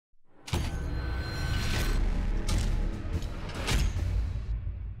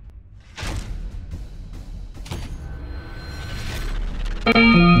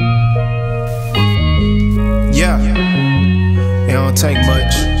Yeah, it don't take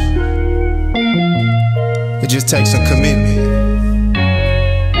much. It just takes some commitment.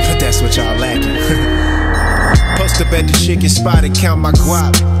 But that's what y'all lacking. Post up at the chicken spot and count my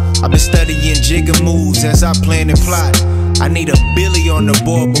guap. I've been studying jigger moves as I plan and plot. I need a Billy on the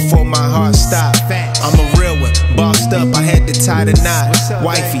board before my heart stop. I'm a real one, bossed up, I had to tie the knot.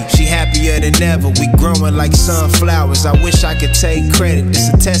 Wifey, she happier than ever, we growing like sunflowers. I wish I could take credit, it's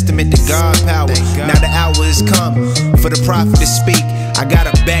a testament to God power. Now the hour is come for the prophet to speak. I got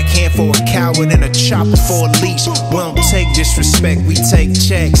a backhand for a coward and a chopper for a leash. We don't take disrespect, we take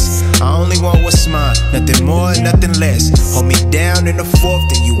checks. I only want what's mine, nothing more, nothing less. Hold me down in the fourth,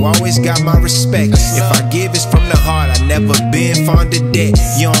 then you always got my respect. If I give, it's from the heart, I never been fond of debt.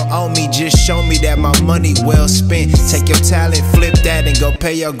 You don't owe me, just show me that my money well spent. Take your talent, flip that, and go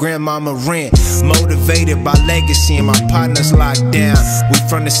pay your grandmama rent. Motivated by legacy and my partners locked down. We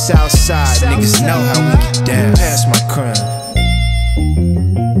from the south side, niggas know how we get down. Pass my crown.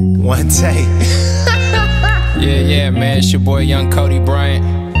 One take. Yeah, man, it's your boy Young Cody Bryant.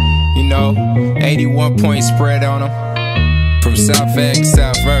 You know, 81-point spread on him. From South Ag,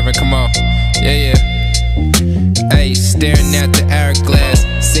 South Irving, come on. Yeah. Hey, staring at the hourglass,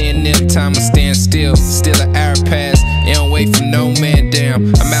 seeing them time I stand still an hour pass. It don't wait for no man,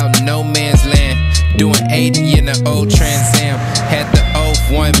 damn. I'm out in no man's land, doing 80 in the old Trans Am. Had the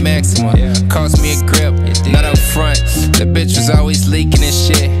 01 Maxima, cost me a grip, not up front. The bitch was always leaking and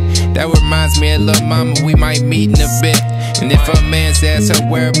shit. That reminds me of Lil' Mama, we might meet in a bit. And if her man's asked her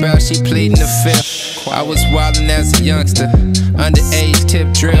whereabouts, she pleading the fifth. I was wildin' as a youngster, underage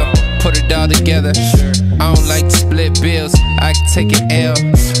tip drill, put it all together. I don't like to split bills, I can take an L.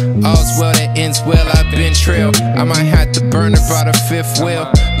 All's well that ends well, I've been trail. I might have to burn about a fifth wheel,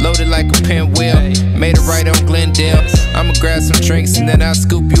 loaded like a pinwheel, made it right on Glendale. I'ma grab some drinks and then I'll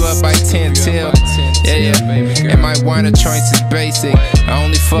scoop you up by 10 till. Yeah, and my wine of choice is basic. I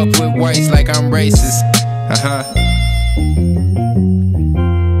only fuck with whites like I'm racist.